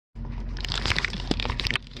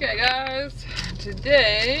Okay guys,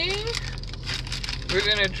 today we're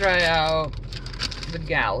gonna try out the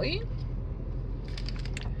Galley.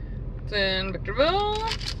 It's in Victorville,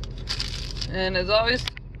 and as always,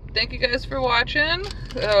 thank you guys for watching.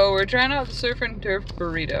 So we're trying out the surf and turf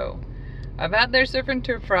burrito. I've had their surf and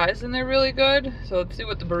turf fries and they're really good, so let's see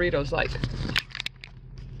what the burrito's like.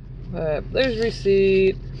 There's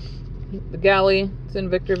receipt. The Galley, it's in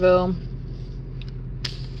Victorville.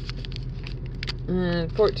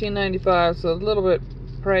 And $14.95, so a little bit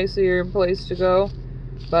pricier place to go.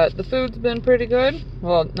 But the food's been pretty good.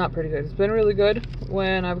 Well, not pretty good. It's been really good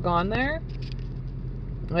when I've gone there.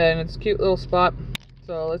 And it's a cute little spot.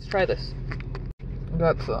 So let's try this.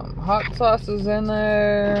 Got some hot sauces in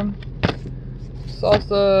there.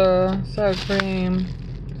 Salsa, sour cream,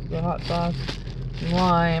 the hot sauce,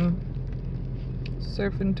 lime.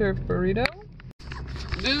 Surf and turf burrito.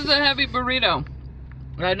 This is a heavy burrito.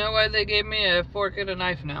 I know why they gave me a fork and a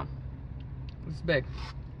knife now. It's big.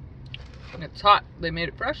 It's hot. They made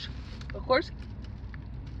it fresh, of course.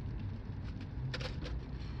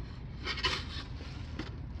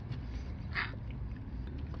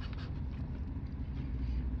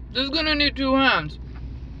 This is gonna need 2 hands.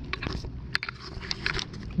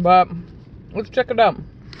 But let's check it out.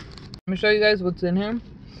 Let me show you guys what's in here.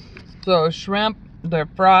 So shrimp, their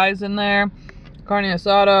fries in there, carne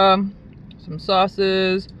asada, some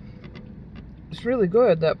sauces. It's really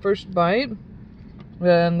good, that first bite.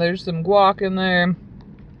 And there's some guac in there.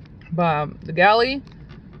 The Galley,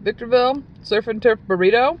 Victorville, surf and turf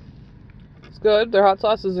burrito. It's good. Their hot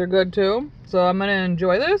sauces are good too. So I'm gonna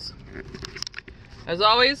enjoy this. As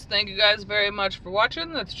always, thank you guys very much for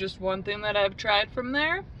watching. That's just one thing that I've tried from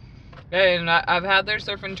there. And I've had their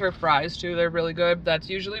surf and turf fries too. They're really good. That's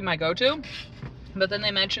usually my go-to. But then they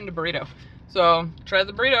mentioned a burrito. So try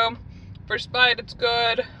the burrito. First bite, it's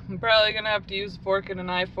good. I'm probably gonna have to use a fork and a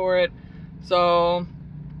knife for it. So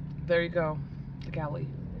there you go, the Galley.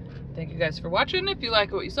 Thank you guys for watching. If you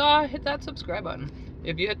like what you saw, hit that subscribe button.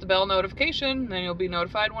 If you hit the bell notification, then you'll be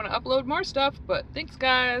notified when I upload more stuff. But thanks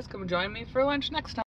guys, come join me for lunch next time.